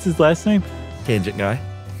 What's his last name? Tangent guy.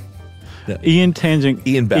 No. Ian Tangent.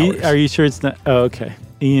 Ian Bowers. Are you sure it's not? Oh, okay.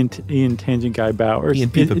 Ian Tangent Guy Bowers. Ian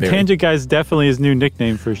Peepa Berry. Tangent Guy is definitely his new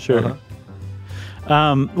nickname for sure.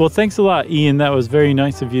 Well, thanks a lot, Ian. That was very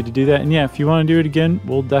nice of you to do that. And yeah, if you want to do it again,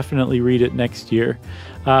 we'll definitely read it next year.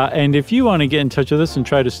 And if you want to get in touch with us and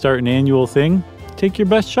try to start an annual thing, take your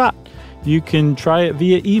best shot. You can try it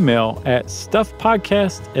via email at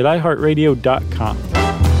stuffpodcast@iheartradio.com.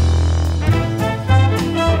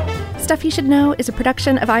 Stuff You Should Know is a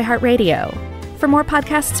production of iHeartRadio. For more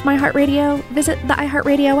podcasts from iHeartRadio, visit the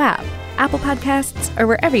iHeartRadio app, Apple Podcasts, or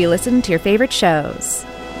wherever you listen to your favorite shows.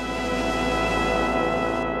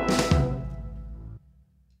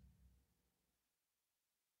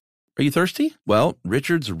 Are you thirsty? Well,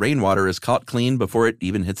 Richard's rainwater is caught clean before it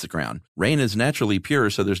even hits the ground. Rain is naturally pure,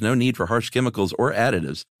 so there's no need for harsh chemicals or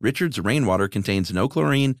additives. Richard's rainwater contains no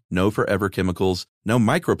chlorine, no forever chemicals, no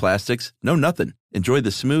microplastics, no nothing. Enjoy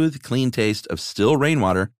the smooth, clean taste of still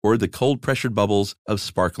rainwater or the cold-pressured bubbles of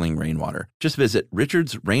sparkling rainwater. Just visit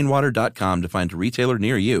richardsrainwater.com to find a retailer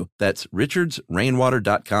near you. That's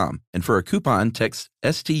richardsrainwater.com. And for a coupon, text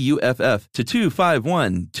STUFF to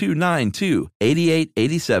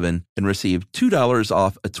 251-292-8887 and receive $2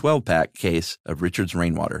 off a 12-pack case of Richard's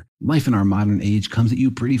Rainwater. Life in our modern age comes at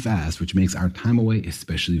you pretty fast, which makes our time away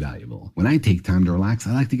especially valuable. When I take time to relax,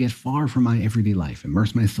 I like to get far from my everyday life,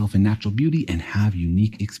 immerse myself in natural beauty, and have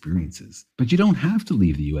unique experiences. But you don't have to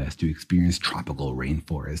leave the U.S. to experience tropical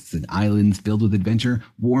rainforests and islands filled with adventure,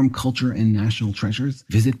 warm culture, and national treasures.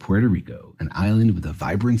 Visit Puerto Rico, an island with a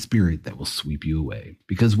vibrant spirit that will sweep you away.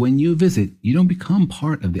 Because when you visit, you don't become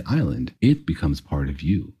part of the island, it becomes part of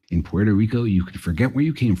you. In Puerto Rico, you can forget where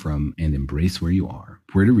you came from and embrace where you are.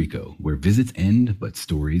 Puerto Rico, where visits end, but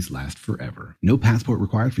stories last forever. No passport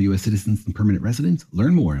required for U.S. citizens and permanent residents.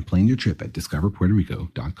 Learn more and plan your trip at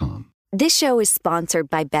discoverpuertorico.com. This show is sponsored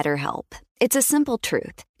by BetterHelp. It's a simple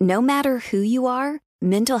truth. No matter who you are,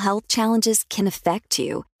 mental health challenges can affect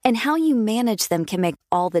you, and how you manage them can make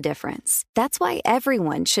all the difference. That's why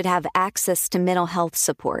everyone should have access to mental health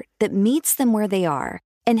support that meets them where they are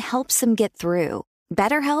and helps them get through.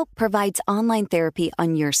 BetterHelp provides online therapy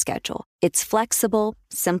on your schedule. It's flexible,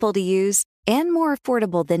 simple to use, and more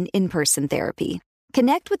affordable than in-person therapy.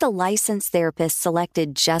 Connect with a licensed therapist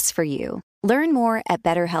selected just for you. Learn more at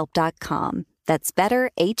BetterHelp.com. That's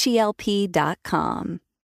BetterHelp.com.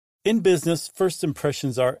 In business, first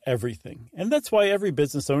impressions are everything. And that's why every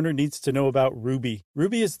business owner needs to know about Ruby.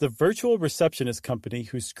 Ruby is the virtual receptionist company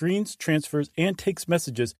who screens, transfers, and takes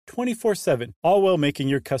messages 24/7, all while making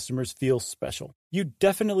your customers feel special. You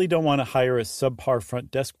definitely don't want to hire a subpar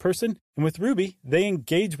front desk person. And with Ruby, they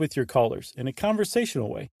engage with your callers in a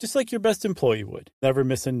conversational way, just like your best employee would. Never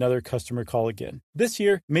miss another customer call again. This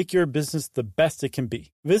year, make your business the best it can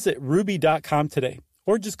be. Visit Ruby.com today.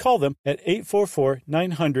 Or just call them at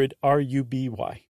 844-900-RUBY.